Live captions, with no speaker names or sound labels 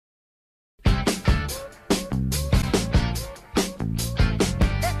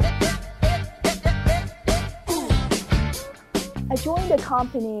the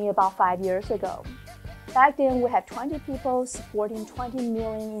company about 5 years ago. Back then, we had 20 people supporting 20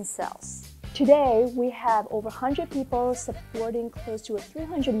 million in sales. Today, we have over 100 people supporting close to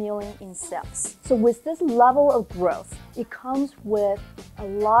 300 million in sales. So with this level of growth, it comes with a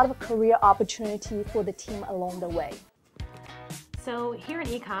lot of career opportunity for the team along the way. So here in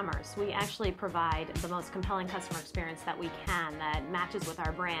e-commerce, we actually provide the most compelling customer experience that we can that matches with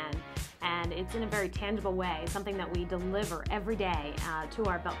our brand. And it's in a very tangible way, something that we deliver every day to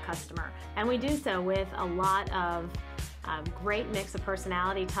our Belk customer. And we do so with a lot of great mix of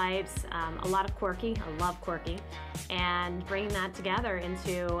personality types, a lot of quirky, I love quirky, and bringing that together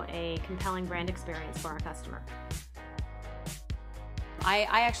into a compelling brand experience for our customer. I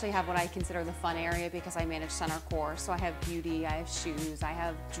actually have what I consider the fun area because I manage center core. So I have beauty, I have shoes, I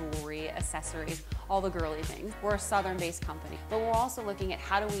have jewelry, accessories, all the girly things. We're a southern-based company, but we're also looking at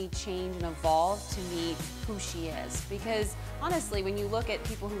how do we change and evolve to meet who she is. Because honestly, when you look at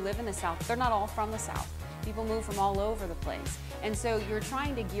people who live in the South, they're not all from the South. People move from all over the place. And so you're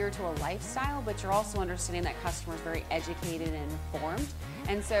trying to gear to a lifestyle, but you're also understanding that customer is very educated and informed.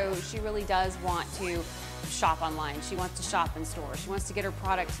 And so she really does want to shop online. She wants to shop in stores. She wants to get her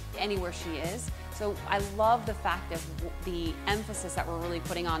product anywhere she is. So I love the fact of the emphasis that we're really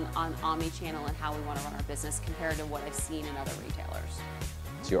putting on omni-channel and how we want to run our business compared to what I've seen in other retailers.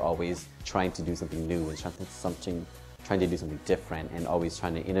 So you're always trying to do something new and trying to do something different and always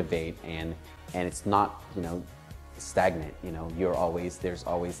trying to innovate, and it's not, stagnant. There's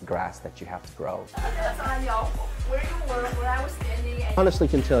always grass that you have to grow. Where you were when I was standing. Honestly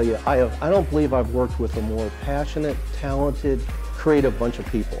can tell you, I don't believe I've worked with a more passionate, talented, creative bunch of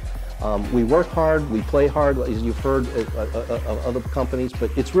people. We work hard, we play hard, as you've heard of other companies, but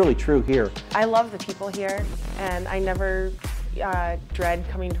it's really true here. I love the people here, and I never dread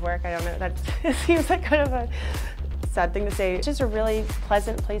coming to work. I don't know, that seems like kind of a sad thing to say. It's just a really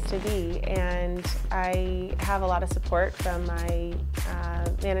pleasant place to be, and I have a lot of support from my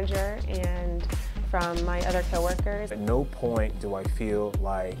manager and from my other coworkers. At no point do I feel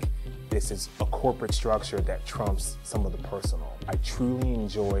like this is a corporate structure that trumps some of the personal. I truly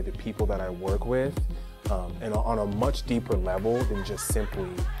enjoy the people that I work with, and on a much deeper level than just simply,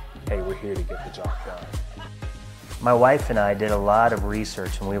 hey, we're here to get the job done. My wife and I did a lot of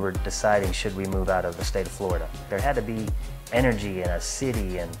research when we were deciding should we move out of the state of Florida. There had to be energy in a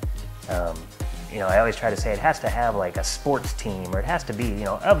city, and I always try to say it has to have like a sports team, or it has to be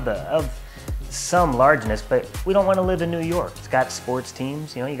of some largeness, but we don't want to live in New York. It's got sports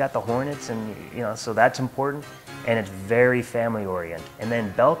teams, you got the Hornets, and so that's important, and it's very family oriented. And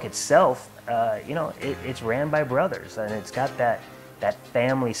then Belk itself, it's ran by brothers, and it's got that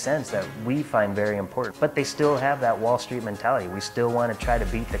family sense that we find very important. But they still have that Wall Street mentality. We still want to try to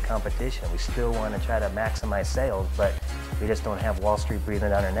beat the competition. We still want to try to maximize sales, but we just don't have Wall Street breathing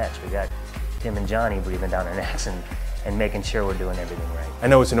down our necks. We got Tim and Johnny breathing down our necks and making sure we're doing everything right. I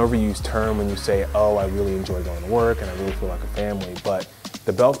know it's an overused term when you say, oh, I really enjoy going to work and I really feel like a family, but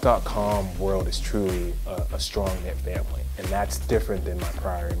the Belk.com world is truly a strong knit family, and that's different than my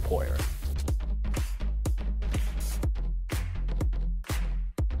prior employer.